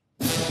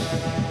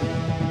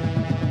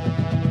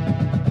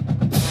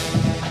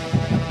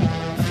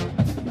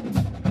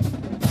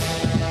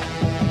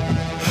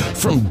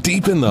From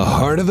deep in the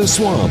heart of the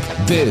swamp,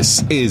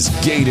 this is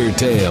Gator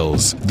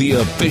Tales, the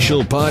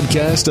official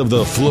podcast of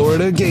the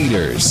Florida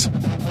Gators.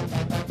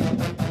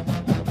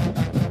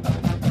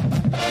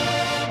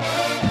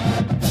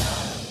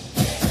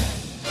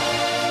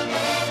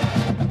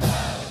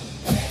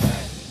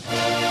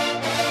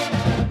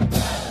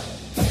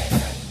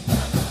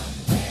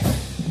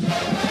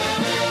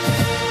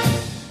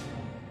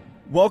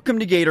 Welcome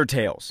to Gator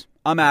Tales.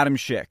 I'm Adam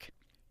Schick.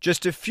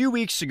 Just a few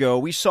weeks ago,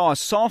 we saw a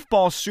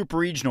softball super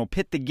regional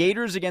pit the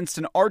Gators against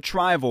an arch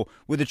rival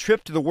with a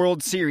trip to the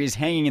World Series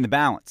hanging in the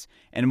balance.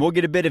 And we'll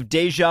get a bit of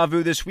deja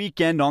vu this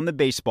weekend on the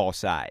baseball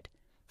side.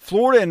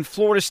 Florida and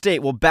Florida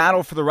State will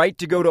battle for the right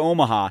to go to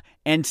Omaha,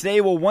 and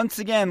today we'll once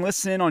again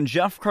listen in on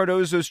Jeff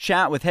Cardozo's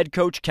chat with head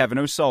coach Kevin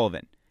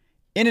O'Sullivan.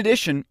 In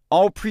addition,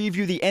 I'll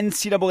preview the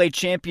NCAA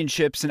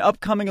championships and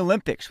upcoming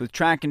Olympics with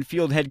track and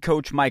field head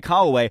coach Mike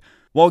Holloway,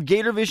 while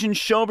Gator Vision's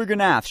Shelby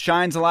Granath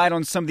shines a light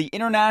on some of the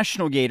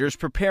international Gators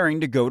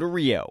preparing to go to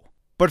Rio.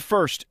 But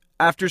first,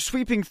 after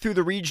sweeping through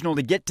the regional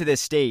to get to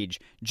this stage,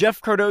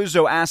 Jeff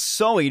Cardozo asked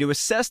Sully to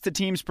assess the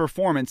team's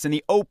performance in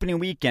the opening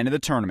weekend of the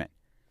tournament.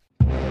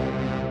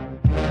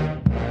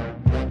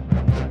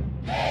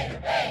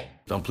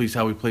 I'm pleased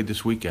how we played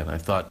this weekend. I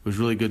thought it was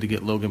really good to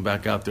get Logan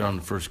back out there on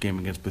the first game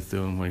against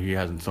Bethune when he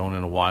hasn't thrown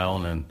in a while.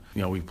 And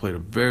then, we played a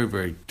very,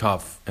 very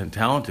tough and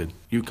talented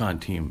UConn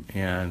team.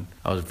 And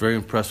I was very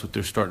impressed with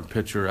their starting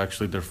pitcher.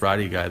 Actually, their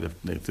Friday guy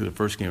through the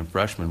first game,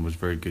 freshman, was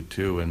very good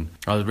too. And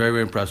I was very,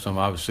 very impressed with him.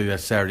 Obviously,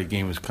 that Saturday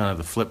game was kind of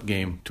the flip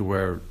game to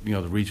where,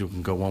 the region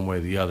can go one way or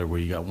the other, where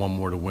you got one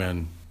more to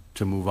win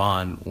to move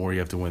on, or you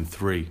have to win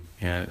three.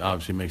 And it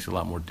obviously makes it a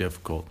lot more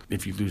difficult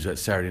if you lose that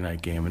Saturday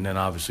night game. And then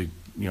obviously,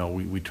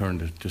 we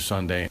turned to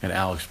Sunday, and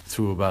Alex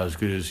threw about as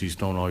good as he's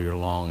thrown all year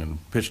long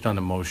and pitched on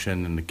the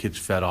motion, and the kids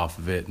fed off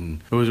of it,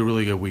 and it was a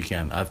really good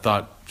weekend. I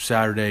thought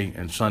Saturday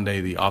and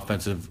Sunday the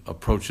offensive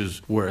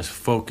approaches were as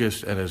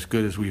focused and as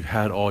good as we've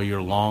had all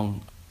year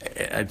long.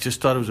 I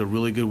just thought it was a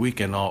really good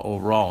weekend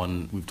overall,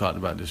 and we've talked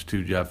about this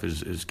too, Jeff,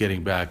 is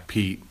getting back.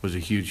 Pete was a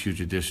huge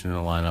addition in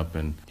the lineup,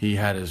 and he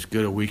had as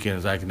good a weekend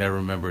as I can ever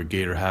remember a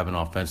Gator having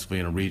offensively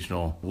in a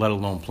regional, let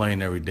alone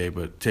playing every day.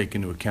 But take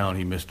into account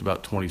he missed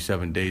about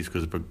 27 days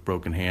because of a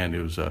broken hand.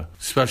 It was a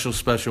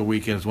special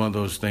weekend. It's one of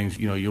those things,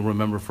 you'll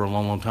remember for a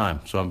long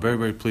time. So I'm very,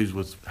 very pleased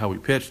with how we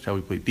pitched, how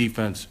we played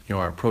defense,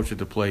 our approach at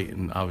the plate,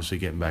 and obviously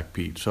getting back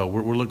Pete. So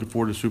we're looking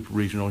forward to Super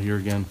Regional here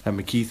again at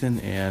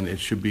McKeithen, and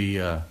it should be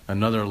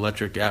another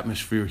electric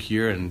atmosphere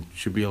here, and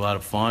should be a lot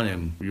of fun.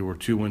 And we were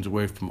 2 wins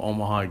away from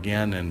Omaha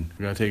again, and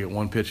we're going to take it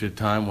one pitch at a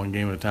time, one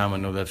game at a time. I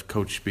know that's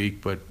coach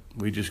speak, but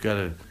we just got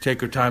to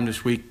take our time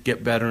this week,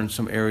 get better in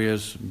some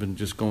areas. Been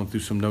just going through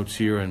some notes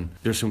here, and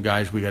there's some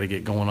guys we got to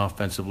get going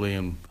offensively,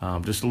 and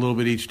just a little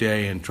bit each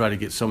day, and try to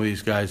get some of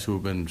these guys who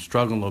have been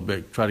struggling a little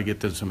bit, try to get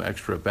them some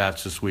extra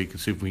at-bats this week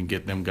and see if we can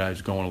get them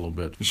guys going a little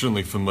bit. You're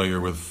certainly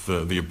familiar with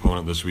the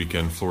opponent this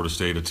weekend, Florida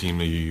State, a team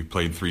that you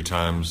played 3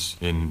 times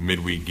in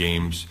midweek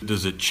games.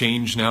 Does it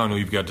change now? I know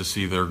you've got to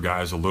see their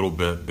guys a little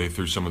bit. They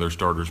threw some of their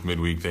starters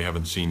midweek. They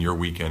haven't seen your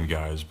weekend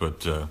guys,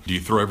 but do you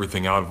throw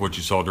everything out of what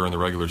you saw during the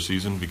regular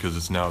season because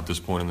it's now at this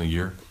point in the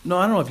year? No,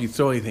 I don't know if you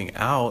throw anything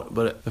out,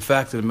 but the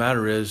fact of the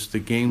matter is the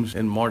games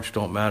in March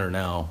don't matter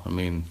now. I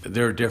mean,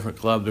 they're a different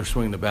club. They're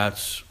swinging the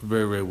bats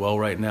very, very well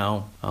right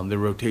now. Their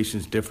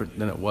rotation's different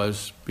than it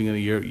was beginning of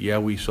the year. Yeah,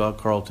 we saw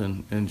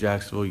Carlton in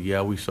Jacksonville.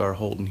 Yeah, we saw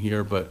Holton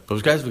here, but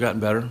those guys have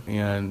gotten better,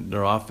 and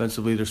they're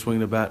offensively, they're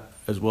swinging the bat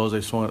as well as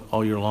they swung it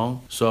all year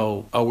long.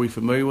 So are we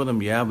familiar with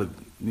them? Yeah, but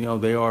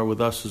they are with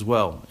us as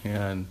well,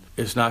 and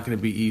it's not going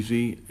to be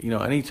easy.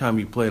 Anytime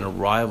you play in a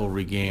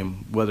rivalry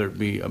game, whether it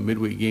be a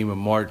midweek game in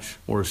March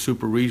or a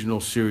super regional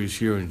series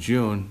here in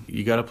June,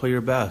 you got to play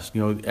your best.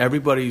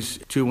 Everybody's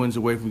 2 wins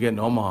away from getting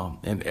Omaha,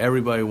 and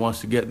everybody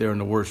wants to get there in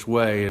the worst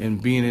way.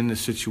 And being in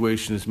this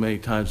situation as many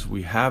times as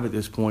we have at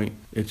this point,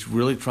 it's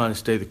really trying to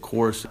stay the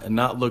course and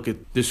not look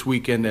at this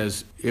weekend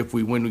as if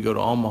we win, we go to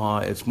Omaha.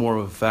 It's more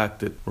of a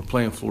fact that we're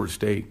playing Florida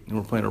State and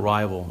we're playing a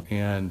rival,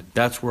 and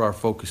that's where our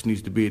focus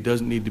needs to be. It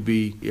doesn't need to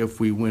be if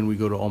we win, we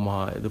go to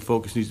Omaha. The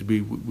focus needs to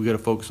be we got to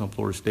focus on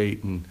Florida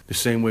State, and the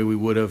same way we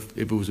would have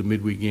if it was a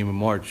midweek game in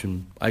March.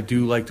 And I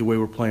do like the way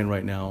we're playing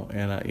right now,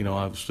 and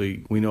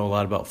obviously we know a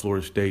lot about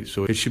Florida State,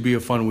 so it should be a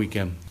fun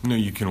weekend.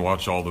 You can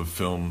watch all the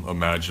film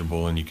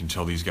imaginable, and you can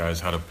tell these guys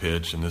how to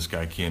pitch, and this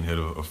guy can't hit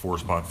a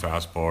 4-spot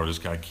fastball, or this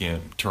guy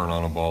can't turn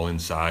on a ball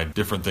inside,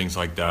 different things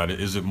like that.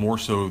 Is it more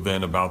so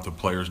than about the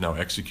players now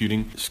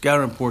executing?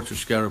 Scouting reports are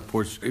scouting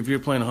reports. If you're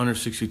playing a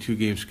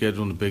 162-game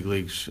schedule in the big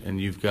leagues,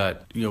 and you've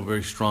got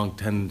very strong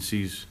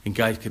tendencies, and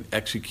guys can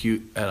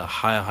execute at a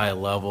high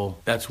level,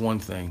 that's one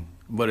thing.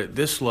 But at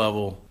this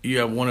level, you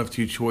have one of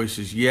two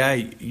choices. Yeah,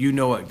 you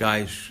know what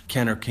guys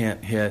can or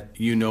can't hit.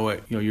 You know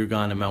what, you're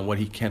going to mount what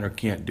he can or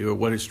can't do, or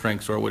what his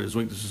strengths are, what his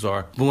weaknesses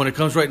are. But when it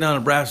comes right down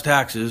to brass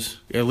taxes,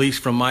 at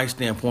least from my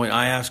standpoint,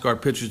 I ask our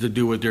pitchers to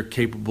do what they're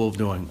capable of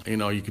doing.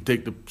 You could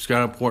take the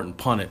scouting report and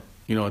punt it.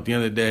 At the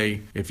end of the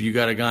day, if you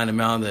got a guy in the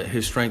mound that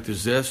his strength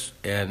is this,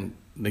 and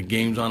the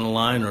game's on the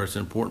line or it's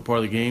an important part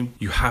of the game,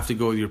 you have to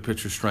go with your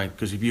pitcher's strength,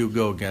 because if you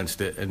go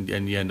against it and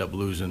you end up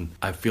losing,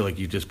 I feel like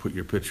you just put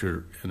your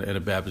pitcher in a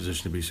bad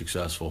position to be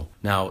successful.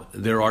 Now,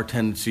 there are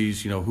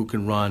tendencies, who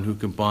can run, who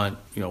can bunt,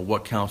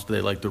 what counts do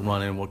they like to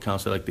run in, what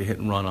counts they like to hit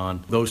and run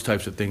on, those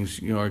types of things.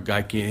 A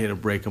guy can't hit a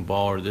breaking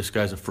ball, or this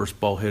guy's a first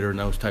ball hitter, and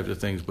those types of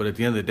things. But at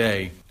the end of the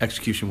day,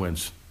 execution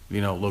wins.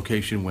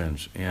 Location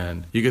wins.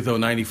 And you could throw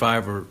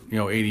 95 or,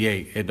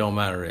 88. It don't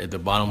matter. The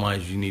bottom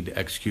line is you need to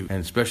execute. And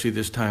especially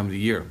this time of the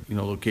year,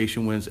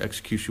 location wins,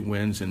 execution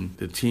wins. And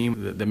the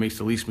team that makes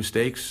the least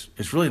mistakes,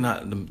 it's really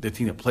not the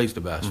team that plays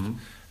the best. Mm-hmm.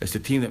 It's the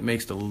team that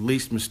makes the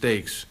least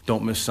mistakes,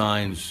 don't miss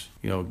signs,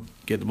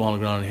 get the ball on the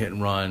ground and hit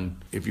and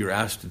run. If you're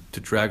asked to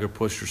drag or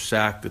push or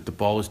sack, that the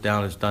ball is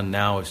down, it's done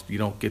now. You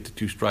don't get to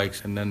 2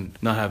 strikes and then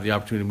not have the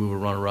opportunity to move a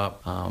runner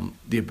up.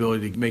 The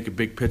ability to make a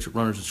big pitch with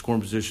runners in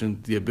scoring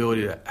position, the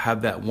ability to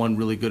have that one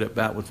really good at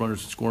bat with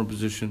runners in scoring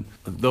position.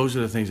 Those are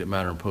the things that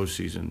matter in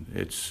postseason.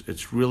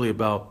 It's really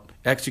about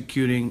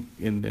executing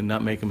and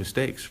not making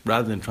mistakes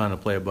rather than trying to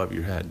play above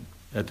your head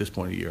at this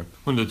point of the year.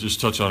 I wanted to just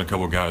touch on a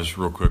couple of guys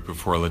real quick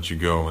before I let you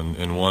go.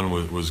 And one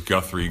was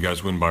Guthrie. You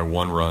guys win by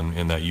 1 run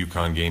in that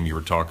UConn game you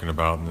were talking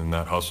about, and then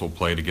that hustle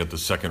play to get the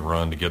second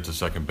run, to get to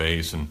second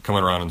base, and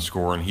coming around and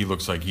scoring. He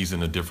looks like he's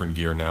in a different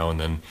gear now.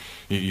 And then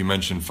you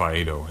mentioned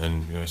Faedo,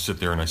 and I sit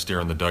there and I stare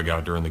in the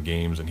dugout during the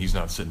games, and he's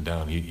not sitting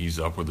down. He's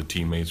up with the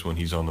teammates when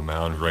he's on the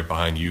mound, right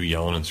behind you,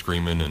 yelling and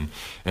screaming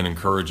and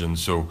encouraging.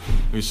 So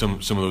maybe some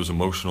of those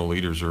emotional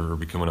leaders are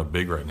becoming up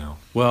big right now.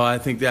 Well, I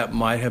think that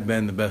might have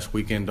been the best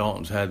weekend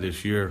Dalton's had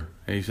this year.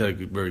 And he's had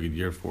a very good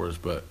year for us,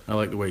 but I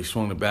like the way he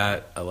swung the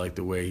bat. I like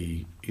the way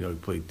he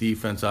played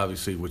defense,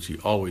 obviously, which he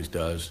always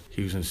does.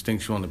 He was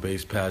instinctual on the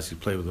base pass. He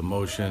played with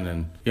emotion,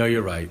 and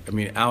you're right. I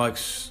mean, I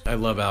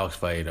love Alex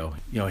Faedo.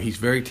 He's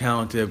very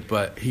talented,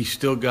 but he's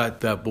still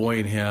got that boy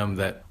in him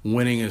that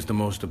winning is the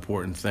most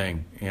important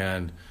thing.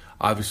 And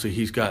obviously,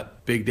 he's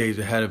got big days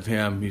ahead of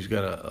him. He's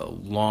got a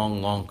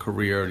long, long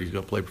career, and he's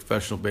going to play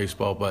professional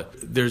baseball. But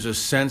there's a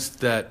sense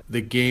that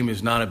the game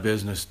is not a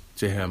business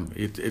to him.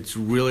 It's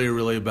really,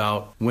 really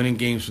about winning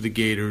games for the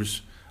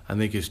Gators. I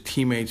think his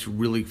teammates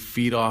really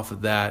feed off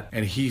of that,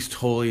 and he's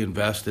totally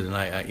invested. And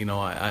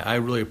I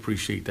really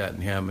appreciate that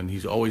in him. And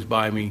he's always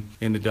by me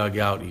in the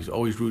dugout. He's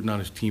always rooting on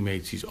his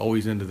teammates. He's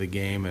always into the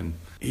game, and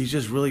he's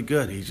just really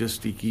good. He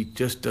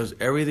just does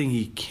everything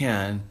he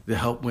can to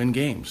help win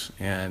games.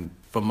 And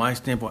from my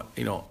standpoint,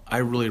 I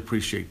really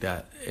appreciate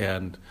that.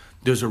 And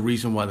there's a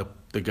reason why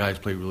the guys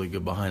play really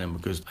good behind him,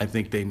 because I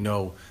think they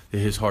know that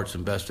his heart's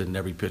invested in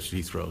every pitch that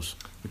he throws.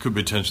 It could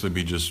potentially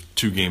be just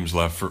 2 games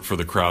left for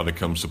the crowd to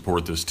come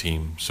support this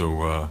team.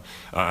 So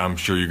I'm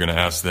sure you're going to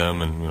ask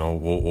them, and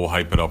we'll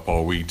hype it up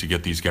all week to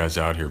get these guys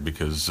out here,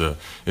 because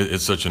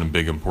it's such a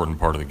big, important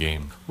part of the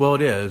game. Well,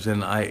 it is,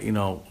 and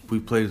we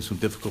played in some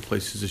difficult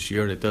places this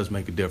year, and it does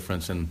make a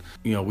difference. And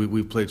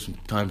we played some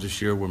times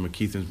this year where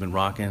McKeithen's been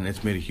rocking, and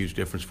it's made a huge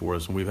difference for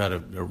us. And we've had a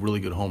really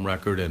good home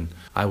record, and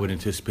I would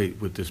anticipate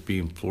with this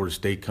being Florida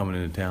State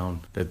coming into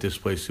town that this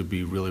place would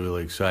be really,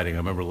 really exciting. I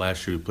remember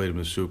last year we played in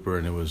the Super,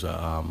 and it was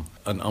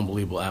an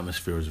unbelievable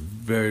atmosphere. It was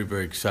very,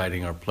 very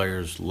exciting. Our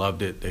players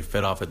loved it. They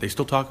fed off it. They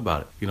still talk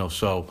about it.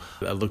 So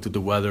I looked at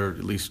the weather,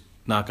 at least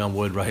knock on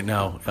wood right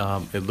now.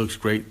 It looks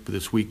great for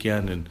this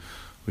weekend, and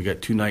we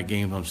got 2 night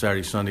games on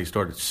Saturday, Sunday,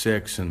 start at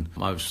 6, and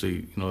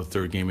obviously, the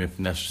third game, if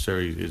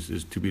necessary,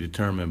 is to be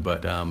determined.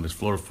 But it's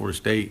Florida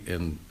State,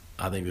 and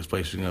I think this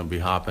place is going to be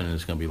hopping, and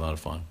it's going to be a lot of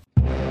fun.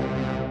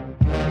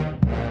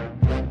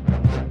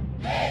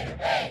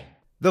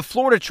 The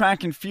Florida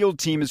track and field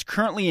team is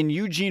currently in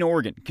Eugene,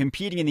 Oregon,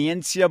 competing in the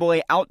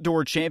NCAA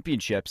Outdoor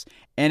Championships,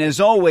 and as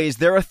always,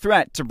 they're a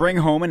threat to bring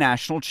home a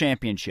national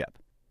championship.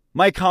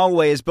 Mike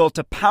Holloway has built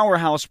a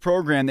powerhouse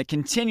program that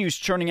continues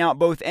churning out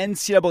both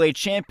NCAA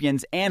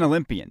champions and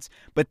Olympians,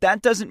 but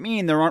that doesn't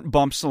mean there aren't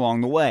bumps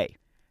along the way.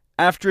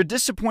 After a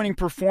disappointing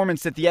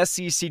performance at the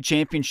SEC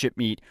championship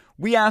meet,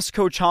 we asked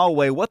Coach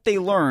Holloway what they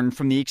learned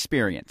from the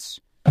experience.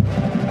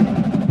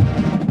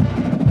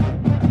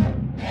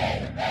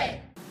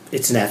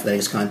 It's an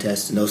athletics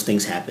contest, and those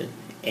things happen.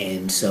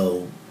 And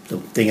so the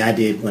thing I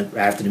did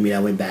after the meet,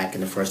 I went back,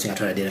 and the first thing I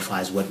tried to identify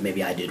is what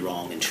maybe I did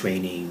wrong in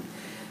training,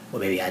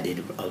 what maybe I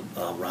did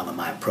wrong in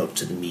my approach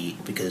to the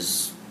meet,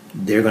 because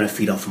they're going to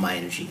feed off of my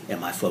energy and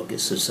my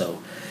focus.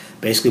 So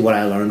basically what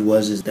I learned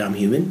is that I'm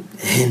human,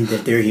 and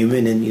that they're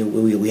human, and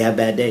we have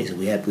bad days.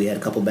 We had a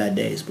couple bad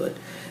days, but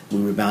we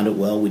rebounded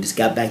well. We just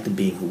got back to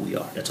being who we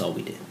are. That's all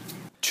we did.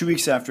 2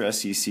 weeks after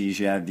SECs,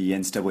 you had the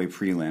NCAA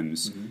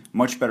prelims. Mm-hmm.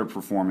 Much better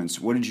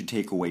performance. What did you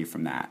take away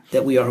from that?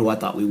 That we are who I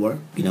thought we were.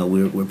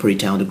 We're a pretty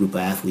talented group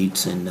of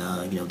athletes, and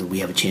that we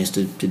have a chance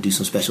to do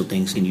some special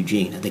things in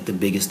Eugene. I think the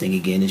biggest thing,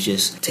 again, is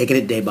just taking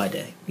it day by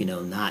day.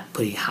 Not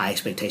putting high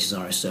expectations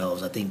on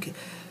ourselves. I think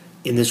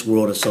in this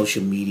world of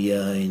social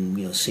media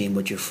and, seeing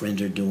what your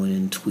friends are doing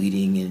and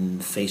tweeting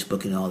and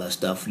Facebook and all that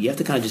stuff, you have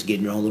to kind of just get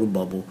in your own little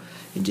bubble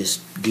and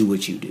just do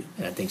what you do.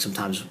 And I think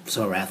sometimes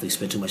some of our athletes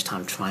spend too much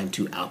time trying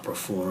to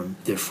outperform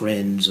their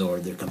friends or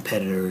their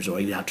competitors or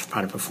even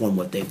trying to perform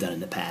what they've done in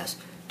the past.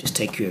 Just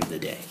take care of the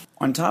day.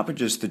 On top of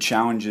just the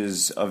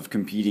challenges of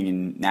competing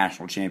in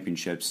national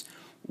championships,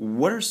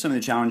 what are some of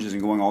the challenges in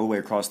going all the way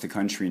across the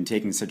country and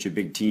taking such a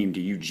big team to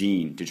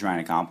Eugene to try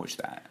and accomplish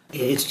that?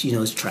 It's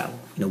it's travel.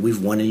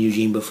 We've won in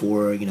Eugene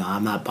before.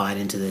 I'm not buying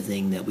into the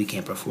thing that we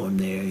can't perform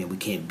there and we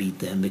can't beat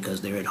them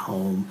because they're at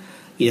home.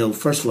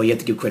 First of all, you have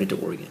to give credit to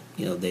Oregon.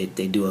 They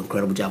do an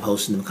incredible job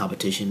hosting the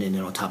competition, and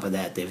then on top of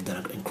that, they've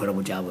done an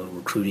incredible job of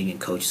recruiting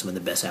and coaching some of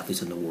the best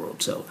athletes in the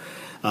world. So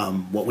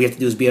what we have to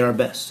do is be at our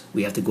best.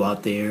 We have to go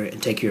out there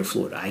and take care of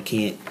Florida. I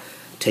can't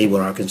tell you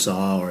what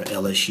Arkansas or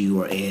LSU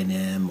or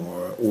A&M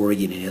or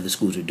Oregon and any other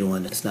schools are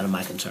doing. That's none of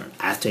my concern.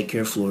 I have to take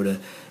care of Florida,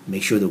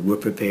 make sure that we're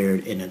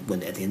prepared, and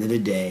when at the end of the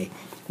day,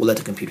 we'll let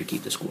the computer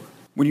keep the score.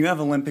 When you have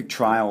Olympic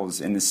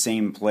trials in the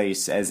same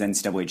place as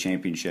NCAA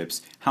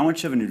championships, how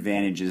much of an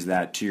advantage is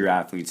that to your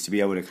athletes to be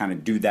able to kind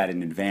of do that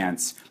in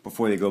advance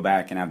before they go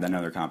back and have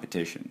another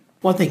competition?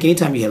 Well, I think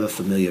anytime you have a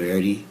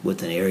familiarity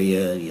with an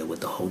area,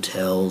 with the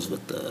hotels,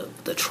 with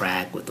the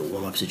track, with the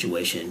warm-up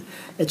situation,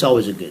 it's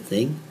always a good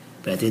thing.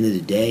 But at the end of the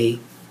day,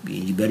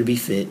 you better be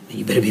fit,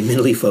 you better be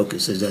mentally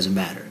focused. It doesn't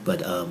matter.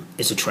 But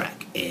it's a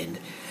track. And,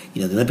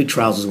 the Olympic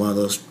trials is one of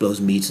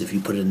those meets, if you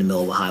put it in the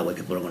middle of a highway,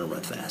 people are going to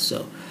run fast.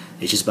 So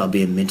it's just about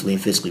being mentally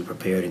and physically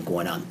prepared and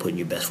going out and putting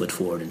your best foot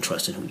forward and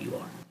trusting who you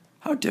are.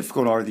 How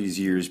difficult are these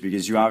years?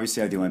 Because you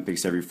obviously have the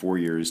Olympics every 4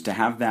 years. To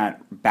have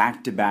that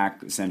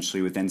back-to-back,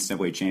 essentially, with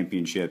NCAA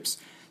championships,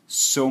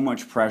 so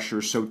much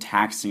pressure, so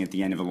taxing at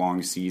the end of a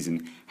long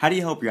season. How do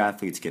you help your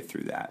athletes get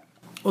through that?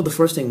 Well, the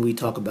first thing we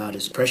talk about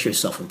is pressure is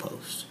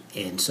self-imposed.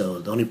 And so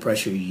the only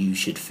pressure you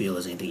should feel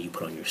is anything you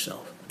put on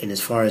yourself. And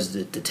as far as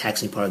the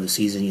taxing part of the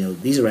season,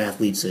 these are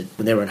athletes that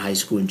when they were in high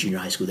school and junior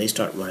high school, they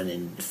start running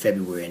in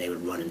February and they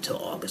would run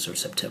until August or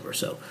September.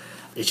 So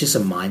it's just a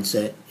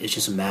mindset. It's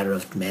just a matter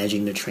of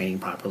managing their training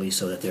properly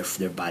so that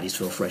their bodies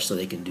feel fresh so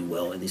they can do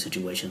well in these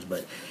situations.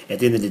 But at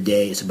the end of the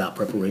day, it's about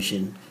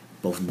preparation,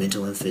 both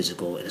mental and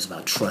physical, and it's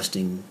about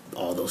trusting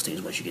all those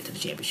things once you get to the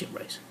championship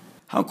race.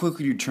 How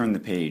quickly do you turn the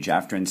page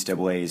after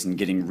NCAAs and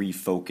getting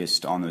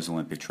refocused on those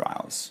Olympic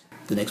trials?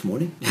 The next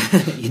morning,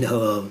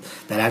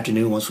 that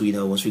afternoon, once we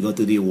go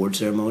through the award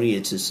ceremony,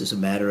 it's just a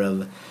matter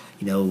of,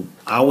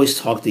 I always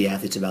talk to the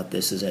athletes about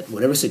this, is that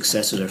whatever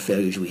successes or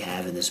failures we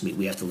have in this meet,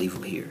 we have to leave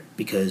them here.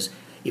 Because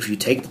if you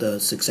take the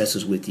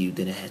successes with you,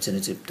 then it has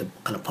tendency to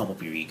kind of pump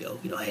up your ego.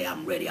 Hey,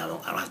 I'm ready. I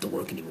don't have to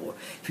work anymore.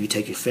 If you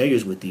take your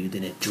failures with you,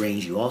 then it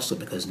drains you also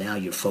because now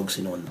you're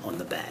focusing on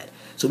the bad.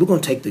 So we're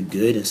going to take the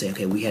good and say,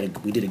 okay, we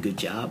did a good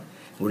job.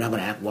 We're not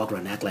going to walk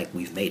around and act like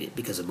we've made it,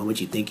 because the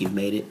moment you think you've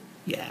made it,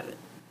 you haven't.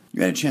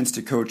 You had a chance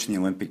to coach in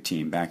the Olympic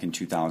team back in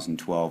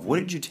 2012. What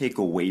did you take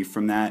away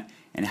from that,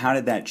 and how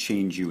did that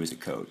change you as a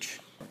coach?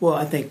 Well,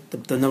 I think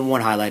the number one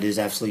highlight is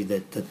absolutely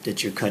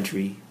that your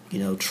country,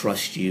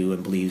 trusts you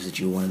and believes that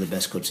you're one of the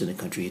best coaches in the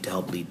country to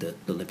help lead the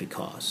Olympic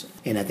cause.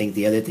 And I think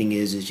the other thing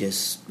is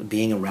just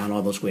being around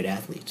all those great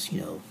athletes.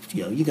 You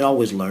can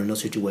always learn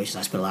those situations.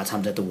 I spent a lot of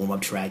times at the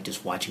warm-up track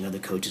just watching other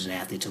coaches and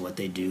athletes and what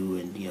they do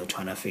and,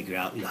 trying to figure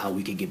out how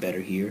we could get better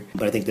here.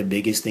 But I think the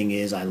biggest thing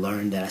is I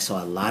learned that I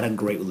saw a lot of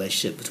great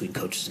relationship between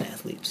coaches and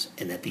athletes,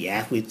 and that the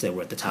athletes that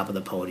were at the top of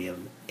the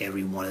podium,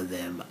 every one of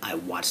them, I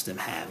watched them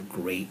have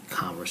great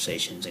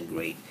conversations and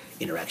great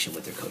interaction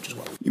with their coach as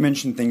well. You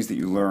mentioned things that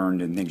you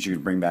learned and things you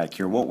could bring back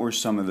here. What were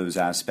some of those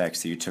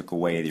aspects that you took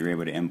away that you were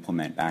able to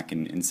implement back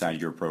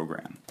inside your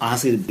program?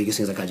 Honestly, the biggest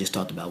things like I just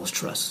talked about was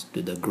trust.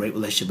 The great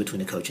relationship between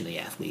the coach and the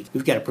athlete.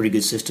 We've got a pretty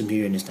good system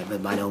here, and it's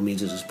not, by no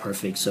means is it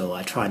perfect, so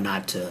I try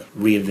not to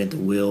reinvent the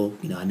wheel.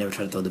 I never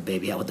try to throw the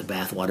baby out with the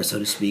bathwater, so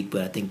to speak,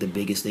 but I think the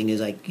biggest thing is,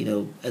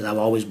 as I've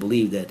always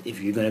believed, that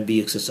if you're going to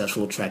be a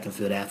successful track and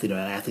field athlete or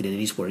an athlete at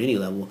any sport at any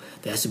level,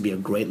 there has to be a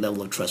great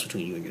level of trust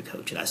between you and your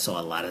coach, and I saw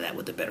a lot of that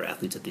with the better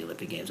athletes at the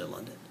Olympic Games in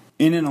London.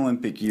 In an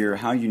Olympic year,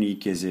 how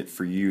unique is it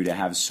for you to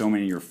have so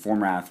many of your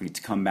former athletes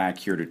come back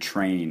here to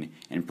train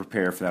and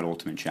prepare for that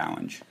ultimate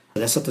challenge?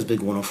 That's something that's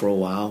been going on for a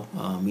while.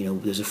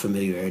 There's a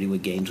familiarity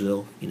with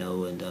Gainesville,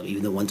 and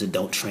even the ones that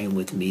don't train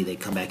with me, they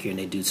come back here and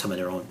they do some of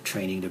their own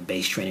training, their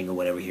base training or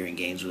whatever here in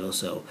Gainesville.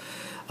 So,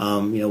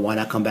 why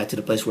not come back to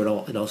the place where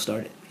it all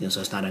started? So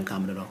it's not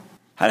uncommon at all.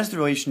 How does the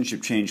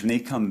relationship change when they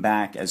come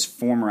back as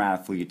former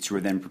athletes who are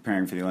then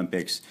preparing for the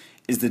Olympics?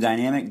 Is the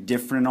dynamic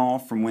different at all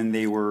from when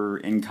they were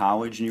in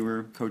college and you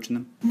were coaching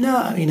them?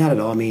 No, not at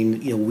all.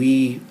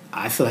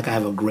 I feel like I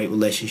have a great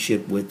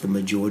relationship with the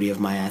majority of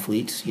my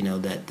athletes,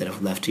 that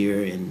have left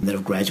here and that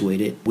have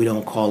graduated. We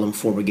don't call them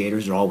former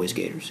Gators; they're always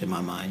Gators in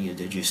my mind.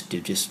 They're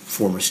just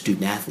former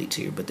student athletes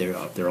here, but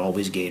they're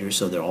always Gators,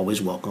 so they're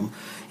always welcome,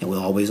 and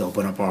we'll always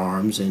open up our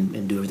arms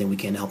and do everything we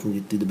can to help them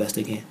do the best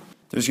they can.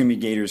 There's going to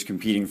be Gators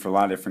competing for a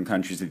lot of different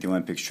countries at the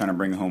Olympics, trying to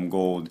bring home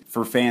gold.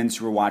 For fans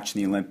who are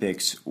watching the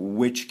Olympics,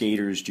 which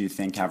Gators do you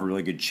think have a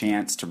really good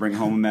chance to bring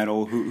home a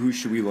medal? Who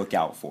should we look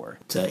out for?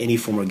 Any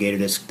former Gator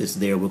that's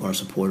there, we're going to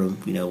support them,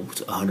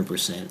 100%,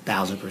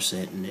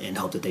 1,000%, and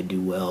hope that they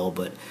do well.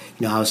 But,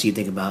 obviously you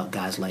think about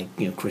guys like,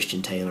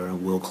 Christian Taylor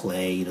and Will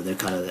Clay. They're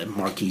kind of that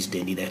Marquise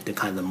Dendy. They're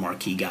kind of the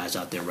marquee guys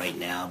out there right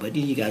now. But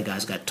you got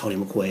guys got Tony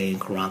McQuay and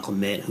Karan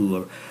Clement,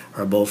 who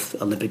are both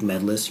Olympic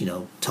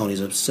medalists. Tony's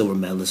a silver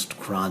medalist,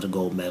 Karan's a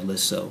gold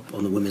medalist. So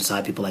on the women's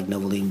side, people like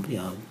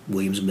Novaline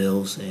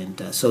Williams-Mills,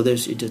 and so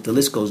the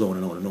list goes on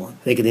and on and on.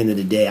 I think at the end of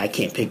the day, I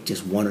can't pick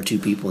just one or two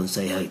people and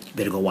say, hey, you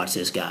better go watch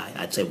this guy.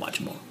 I'd say watch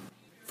them all.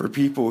 For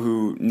people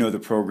who know the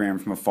program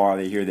from afar,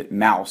 they hear that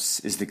Mouse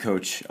is the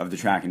coach of the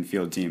track and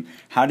field team.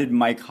 How did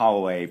Mike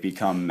Holloway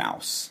become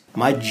Mouse?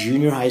 My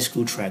junior high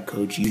school track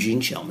coach, Eugene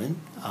Shellman,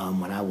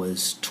 when I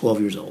was 12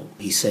 years old,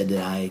 he said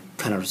that I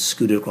kind of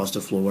scooted across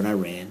the floor when I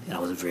ran, and I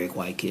was a very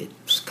quiet kid.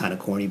 It's kind of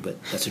corny,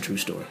 but that's a true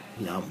story.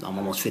 I'm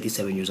almost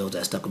 57 years old.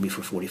 That stuck with me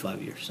for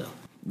 45 years. So.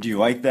 Do you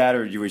like that,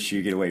 or do you wish you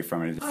could get away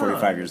from it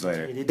 45 years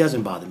later? It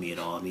doesn't bother me at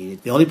all.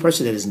 The only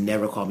person that has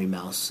never called me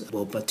Mouse,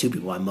 but two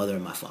people, my mother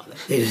and my father.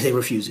 They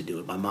refuse to do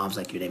it. My mom's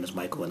like, your name is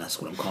Michael, and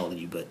that's what I'm calling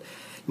you. But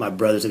my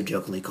brothers have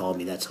jokingly called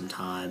me that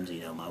sometimes.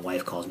 My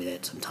wife calls me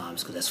that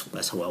sometimes because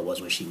that's who I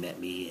was when she met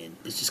me. And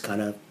it's just kind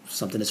of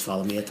something that's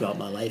followed me throughout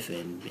my life.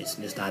 And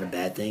it's not a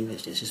bad thing.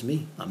 It's just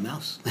me. I'm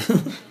Mouse.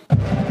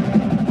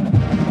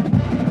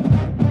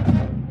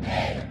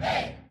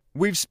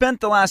 We've spent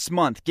the last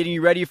month getting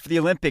you ready for the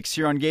Olympics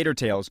here on Gator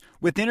Tales,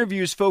 with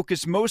interviews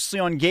focused mostly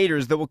on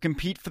Gators that will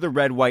compete for the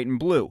red, white, and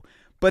blue.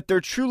 But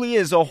there truly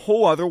is a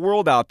whole other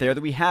world out there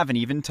that we haven't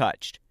even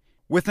touched.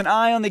 With an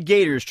eye on the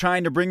Gators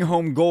trying to bring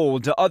home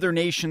gold to other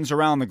nations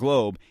around the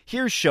globe,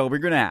 here's Shelby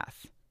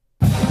Granath.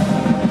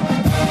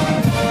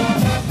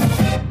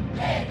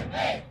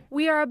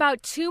 We are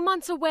about 2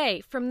 months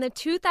away from the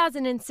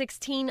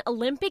 2016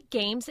 Olympic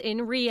Games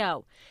in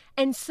Rio,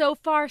 and so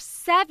far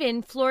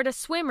 7 Florida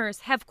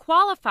swimmers have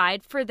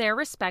qualified for their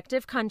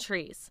respective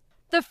countries.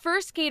 The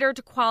first Gator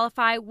to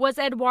qualify was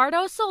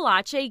Eduardo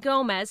Solache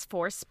Gomez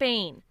for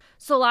Spain.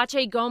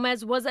 Solache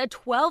Gomez was a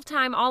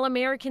 12-time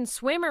All-American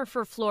swimmer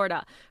for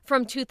Florida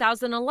from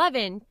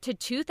 2011 to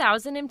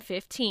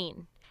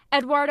 2015.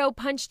 Eduardo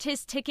punched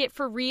his ticket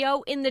for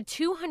Rio in the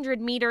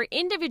 200-meter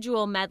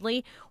individual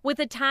medley with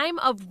a time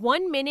of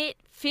 1 minute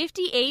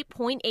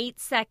 58.8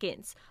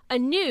 seconds, a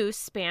new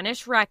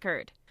Spanish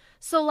record.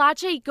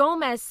 Solache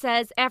Gomez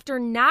says after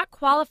not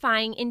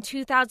qualifying in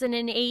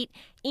 2008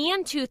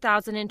 and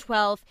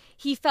 2012,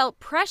 he felt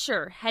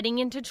pressure heading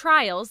into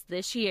trials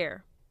this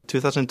year.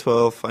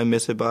 2012, I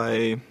missed it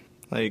by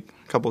a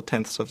couple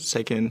tenths of a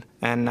second,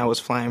 and I was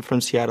flying from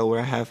Seattle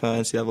where I have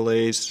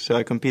NCAAs, so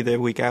I competed the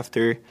week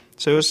after.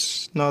 So it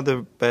was not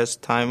the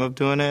best time of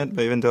doing it,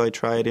 but even though I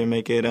tried, I didn't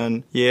make it.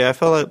 And yeah, I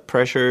felt like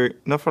pressure,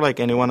 not for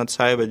anyone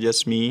outside, but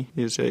just me.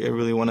 I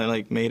really want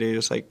to make it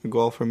just a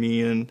goal for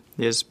me, and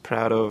just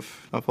proud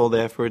of all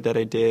the effort that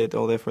I did,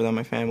 all the effort that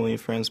my family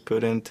and friends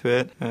put into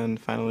it, and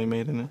finally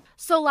made it.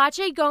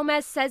 Solache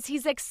Gomez says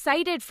he's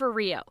excited for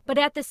Rio, but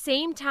at the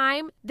same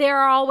time, there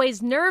are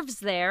always nerves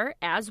there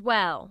as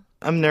well.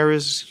 I'm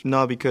nervous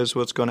not because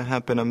what's going to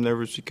happen. I'm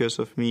nervous because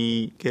of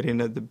me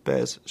getting at the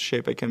best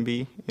shape I can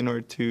be in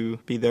order to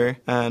be there.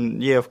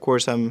 And yeah, of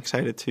course, I'm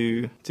excited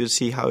to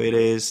see how it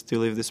is to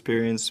live the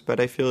experience.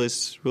 But I feel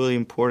it's really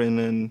important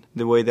in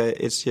the way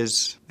that it's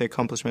just the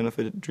accomplishment of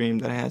a dream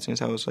that I had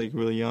since I was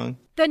really young.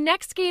 The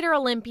next Gator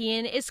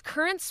Olympian is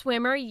current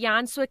swimmer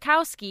Jan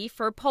Swiekowski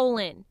for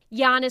Poland.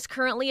 Jan is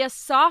currently a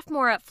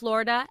sophomore at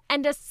Florida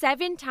and a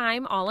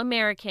 7-time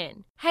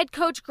All-American. Head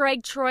coach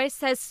Greg Troy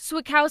says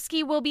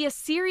Swiekowski will be a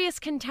serious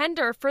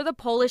contender for the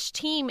Polish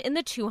team in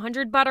the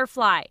 200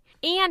 butterfly,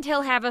 and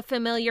he'll have a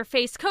familiar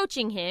face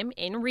coaching him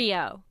in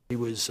Rio. He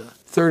was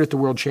third at the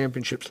World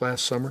Championships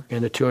last summer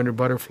in the 200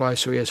 butterfly,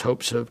 so he has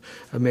hopes of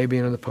maybe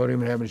being on the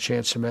podium and having a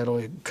chance to medal.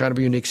 Kind of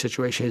a unique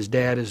situation. His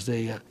dad is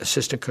the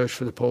assistant coach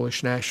for the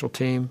Polish national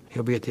team.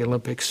 He'll be at the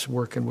Olympics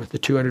working with the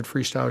 200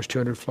 freestylers,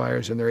 200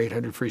 flyers, and their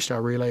 800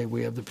 freestyle relay.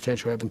 We have the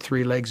potential of having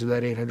 3 legs of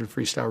that 800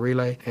 freestyle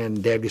relay,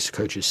 and Dad gets to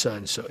coach his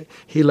son. So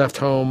he left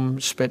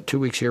home, spent 2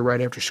 weeks here right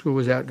after school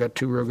was out, got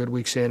 2 real good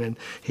weeks in, and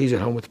he's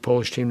at home with the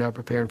Polish team now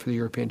preparing for the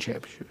European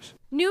Championships.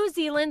 New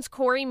Zealand's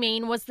Corey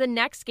Main was the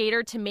next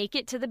Gator to make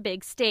it to the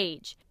big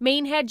stage.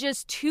 Main had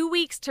just 2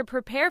 weeks to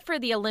prepare for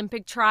the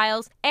Olympic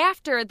trials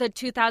after the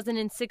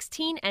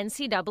 2016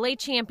 NCAA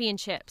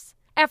Championships.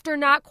 After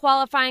not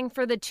qualifying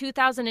for the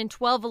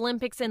 2012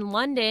 Olympics in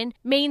London,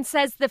 Main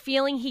says the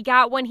feeling he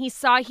got when he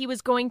saw he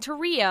was going to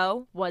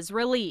Rio was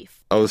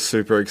relief. I was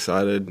super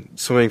excited.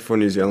 Swimming for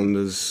New Zealand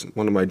is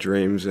one of my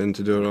dreams, and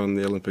to do it on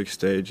the Olympic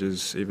stage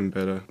is even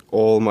better.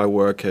 All my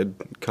work had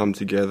come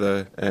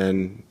together,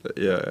 and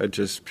yeah,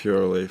 just pure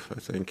relief, I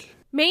think.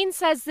 Main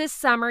says this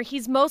summer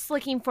he's most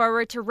looking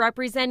forward to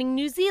representing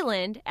New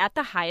Zealand at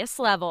the highest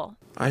level.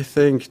 I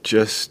think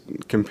just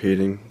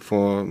competing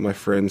for my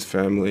friends,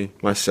 family,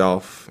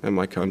 myself, and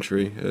my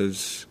country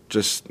is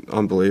just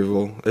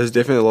unbelievable. There's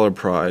definitely a lot of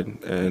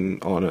pride and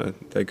honour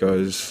that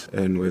goes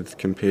in with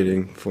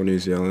competing for New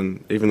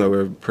Zealand. Even though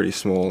we're pretty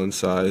small in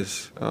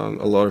size,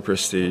 a lot of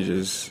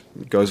prestige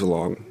goes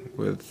along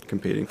with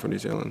competing for New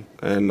Zealand.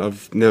 And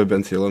I've never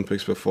been to the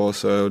Olympics before,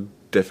 so it'll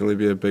definitely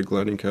be a big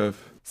learning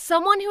curve.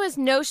 Someone who is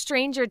no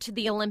stranger to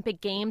the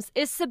Olympic Games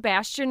is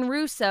Sebastian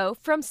Russo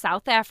from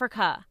South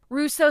Africa.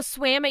 Russo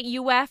swam at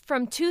UF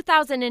from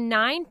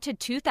 2009 to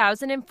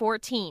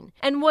 2014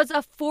 and was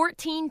a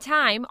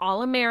 14-time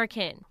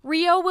All-American.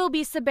 Rio will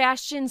be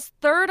Sebastian's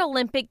third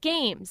Olympic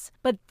Games,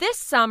 but this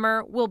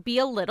summer will be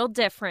a little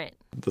different.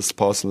 This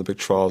past Olympic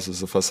trials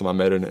was the first time I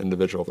made an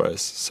individual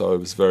race, so it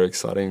was very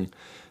exciting.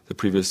 The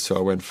previous two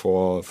I went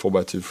for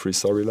 4x2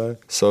 freestyle relay,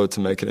 so to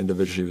make it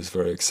individually was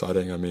very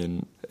exciting. I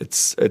mean,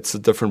 it's a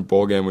different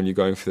ballgame when you're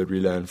going for the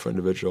relay and for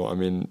individual. I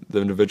mean, the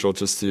individual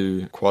just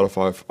to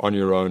qualify on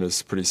your own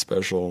is pretty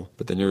special,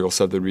 but then you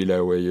also have the relay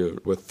where you're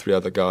with three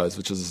other guys,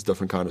 which is a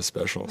different kind of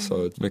special.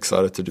 So I'm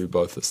excited to do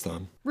both this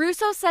time.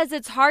 Russo says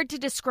it's hard to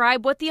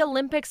describe what the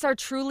Olympics are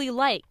truly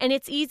like, and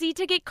it's easy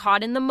to get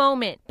caught in the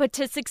moment. But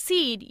to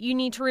succeed, you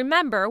need to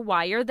remember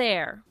why you're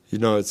there. You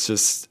know, it's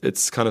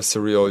kind of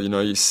surreal. You know,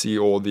 you see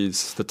all the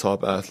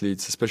top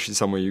athletes, especially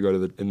somewhere you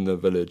go in the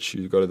village,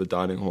 you go to the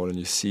dining hall and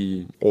you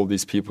see all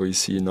these people. You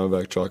see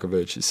Novak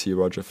Djokovic, you see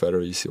Roger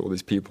Federer, you see all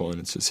these people, and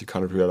it's just, you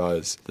kind of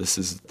realize this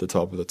is the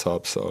top of the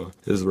top. So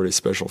it is a really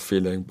special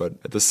feeling, but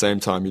at the same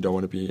time, you don't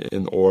want to be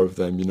in awe of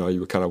them. You know,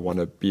 you kind of want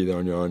to be there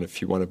on your own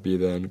if you want to be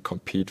there and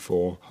compete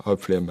for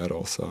hopefully a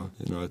medal. So,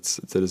 you know,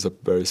 it is a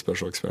very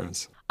special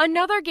experience.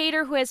 Another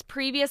Gator who has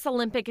previous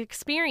Olympic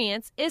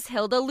experience is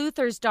Hilda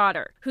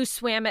Luthersdottir, who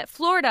swam at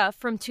Florida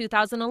from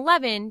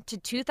 2011 to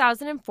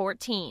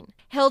 2014.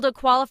 Hilda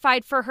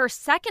qualified for her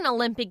second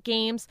Olympic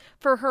Games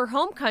for her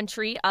home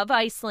country of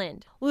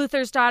Iceland.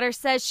 Luthersdottir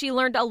says she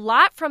learned a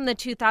lot from the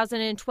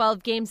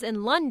 2012 Games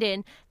in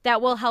London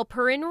that will help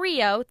her in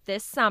Rio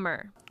this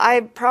summer.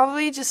 I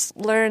probably just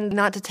learned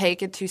not to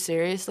take it too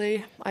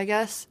seriously, I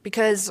guess,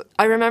 because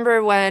I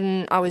remember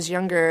when I was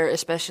younger,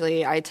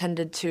 especially, I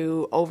tended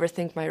to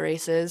overthink my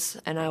races,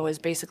 and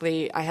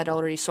I had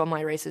already swum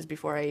my races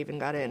before I even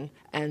got in,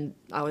 and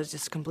I was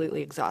just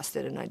completely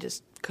exhausted, and I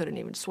just couldn't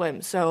even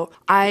swim. So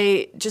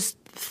I just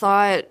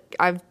thought,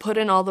 I've put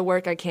in all the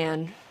work I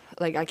can.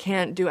 Like, I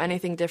can't do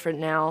anything different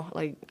now.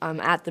 Like, I'm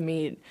at the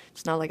meet.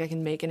 It's not like I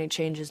can make any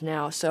changes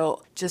now.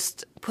 So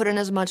just put in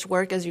as much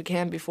work as you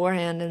can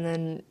beforehand, and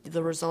then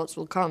the results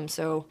will come.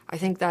 So I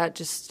think that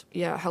just,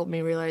 helped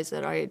me realize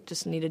that I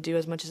just need to do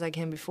as much as I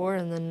can before,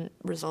 and then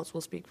results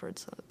will speak for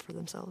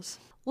themselves.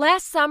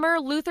 Last summer,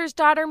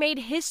 Luthersdottir made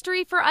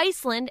history for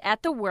Iceland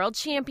at the World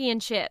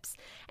Championships,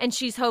 and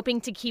she's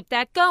hoping to keep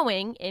that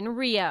going in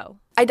Rio.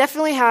 I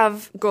definitely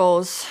have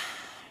goals,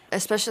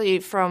 especially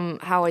from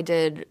how I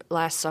did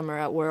last summer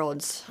at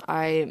Worlds.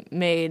 I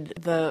made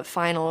the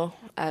final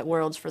at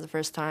Worlds for the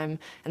first time,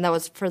 and that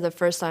was for the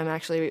first time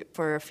actually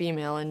for a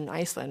female in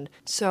Iceland.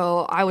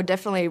 So I would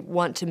definitely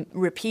want to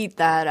repeat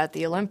that at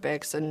the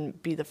Olympics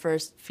and be the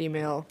first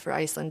female for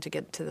Iceland to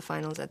get to the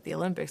finals at the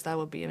Olympics. That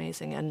would be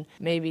amazing, and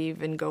maybe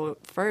even go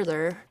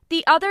further.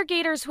 The other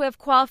Gators who have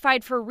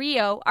qualified for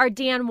Rio are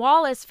Dan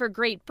Wallace for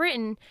Great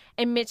Britain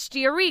and Mitch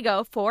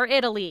D'Arrigo for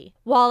Italy.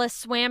 Wallace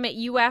swam at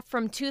UF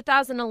from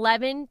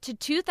 2011 to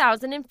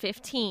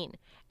 2015,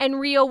 and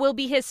Rio will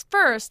be his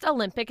first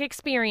Olympic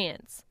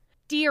experience.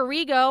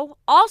 D'Arrigo,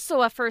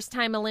 also a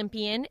first-time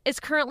Olympian, is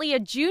currently a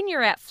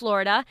junior at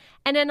Florida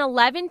and an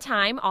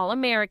 11-time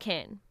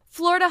All-American.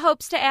 Florida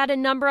hopes to add a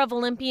number of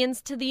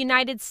Olympians to the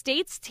United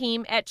States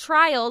team at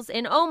trials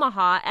in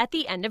Omaha at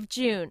the end of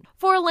June.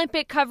 For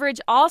Olympic coverage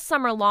all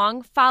summer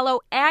long,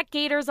 follow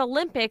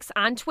 @GatorsOlympics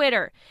on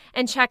Twitter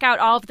and check out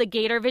all of the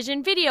Gator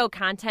Vision video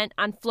content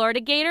on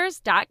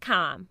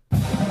FloridaGators.com.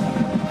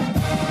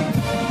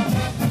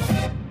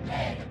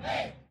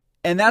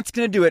 And that's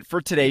going to do it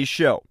for today's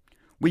show.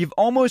 We've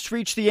almost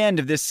reached the end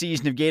of this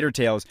season of Gator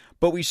Tales,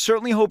 but we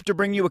certainly hope to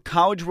bring you a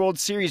College World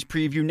Series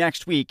preview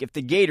next week if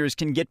the Gators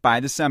can get by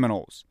the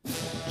Seminoles.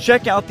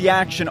 Check out the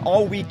action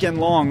all weekend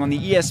long on the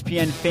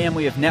ESPN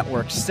family of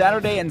networks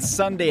Saturday and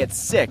Sunday at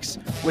 6,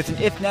 with an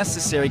if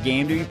necessary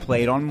game to be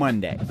played on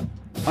Monday.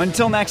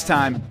 Until next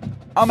time,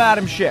 I'm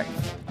Adam Schick,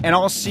 and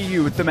I'll see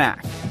you at the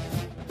MAC.